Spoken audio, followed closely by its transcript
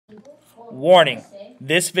Warning,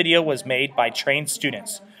 this video was made by trained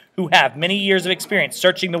students who have many years of experience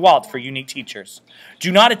searching the wild for unique teachers.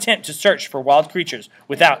 Do not attempt to search for wild creatures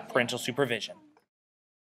without parental supervision.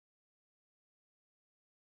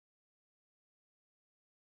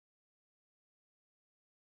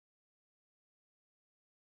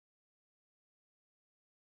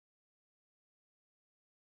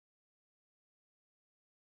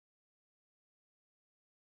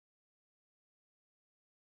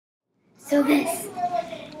 So this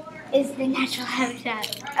is the natural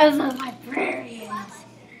habitat of the librarians.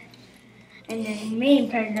 And the main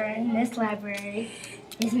partner in this library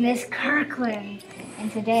is Miss Kirkland.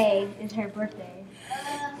 And today is her birthday.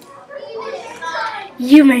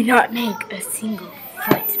 You may not make a single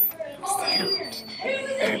foot sound,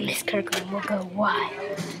 or Miss Kirkland will go wild.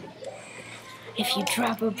 If you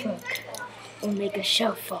drop a book or make a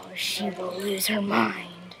shelf fall, she will lose her mind.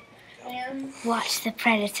 Watch the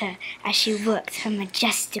predator as she looks, her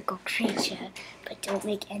majestical creature, but don't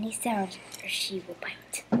make any sound or she will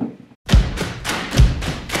bite.